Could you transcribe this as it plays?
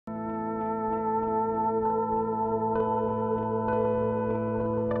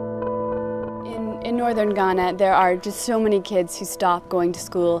In northern Ghana, there are just so many kids who stop going to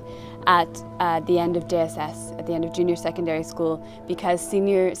school at the end of JSS, at the end of junior secondary school, because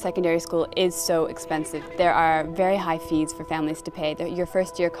senior secondary school is so expensive. There are very high fees for families to pay. Your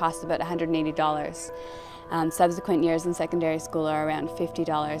first year costs about $180. Subsequent years in secondary school are around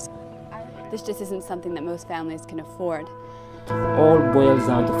 $50. This just isn't something that most families can afford. All boils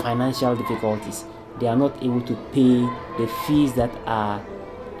down to financial difficulties. They are not able to pay the fees that are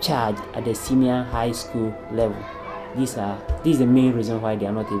charged at the senior high school level. This is the main reason why they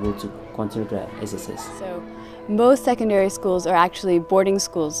are not able to continue to SSS. So most secondary schools are actually boarding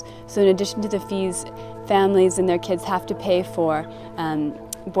schools. So in addition to the fees, families and their kids have to pay for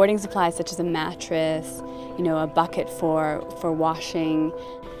boarding supplies such as a mattress, a bucket for washing.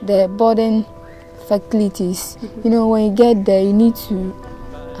 The boarding facilities, when you get there, you need to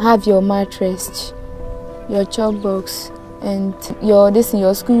have your mattress, your chalk box, and your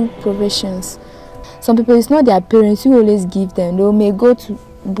school provisions. Some people, it's not their parents who always give them. They may go to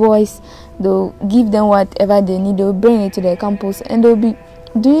boys, they'll give them whatever they need, they'll bring it to their campus, and they'll be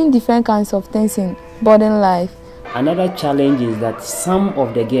doing different kinds of things in boarding life. Another challenge is that some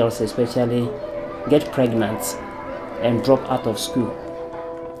of the girls especially get pregnant and drop out of school.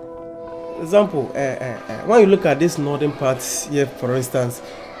 Example, when you look at this northern parts here, for instance,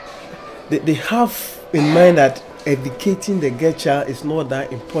 they have in mind that educating the girl child is not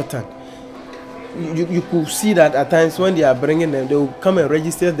that important. You could see that at times when they are bringing them, they will come and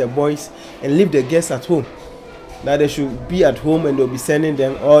register the boys and leave the girls at home. That they should be at home and they'll be sending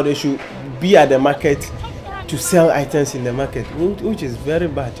them, or they should be at the market to sell items in the market, which is very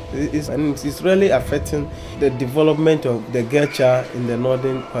bad. It's really affecting the development of the girl child in the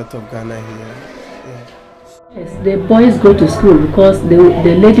northern part of Ghana here. Yeah. Yes, the boys go to school because the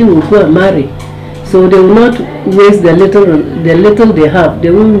lady will go and marry. So they will not waste the little they have.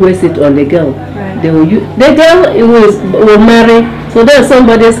 They won't waste it on the girl. Right. The girl will marry. So that's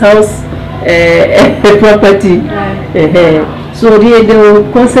somebody's house property. Right. So they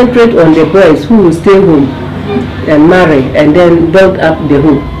will concentrate on the boys who will stay home and marry and then build up the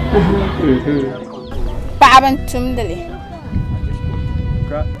home.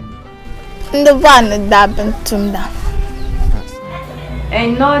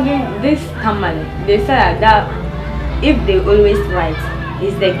 And northern, this family, they say that if they always write,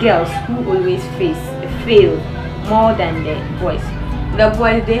 it's the girls who always fail more than the boys. The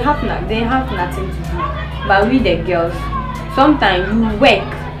boys, they have nothing to do. But we the girls, sometimes you work,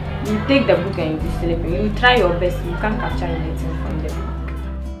 you take the book and you sleep. You try your best, you can't capture anything from the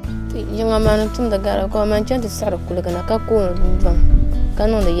book. Young man, to the girl, come and change the saddle,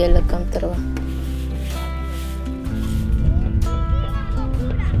 canon the yellow come through.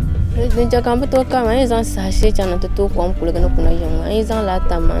 The Jacambo Kama is on Sashi Channel to 2 Pulganopuna young, is on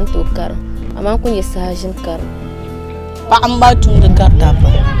Lata man to car. A man can Sergeant Car. Pamba to the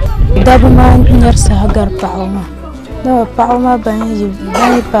Gartapa. Double man in your Sagar Palma. No Palma by you,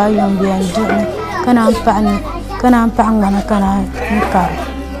 very payum behind John. Can I pang can I car?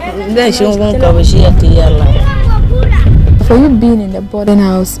 Then she won't cover she at the yellow. For you being in the boarding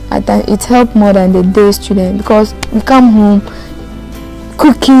house, it helped more than the day student because you come home.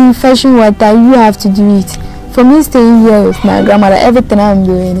 Cooking, fetching water, you have to do it. For me staying here with my grandmother, everything I'm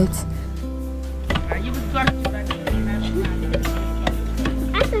doing it.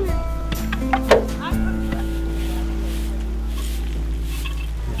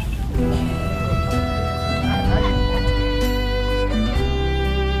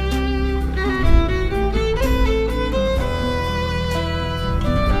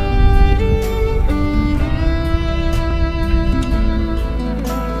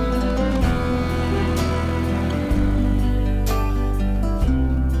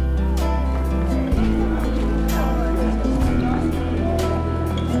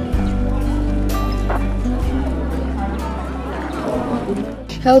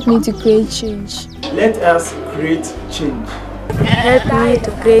 Help me to create change. Let us create change. Help me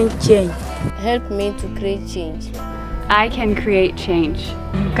to create change. Help me to create change. I can create change.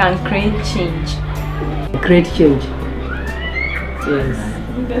 You can create change. Create change. Yes.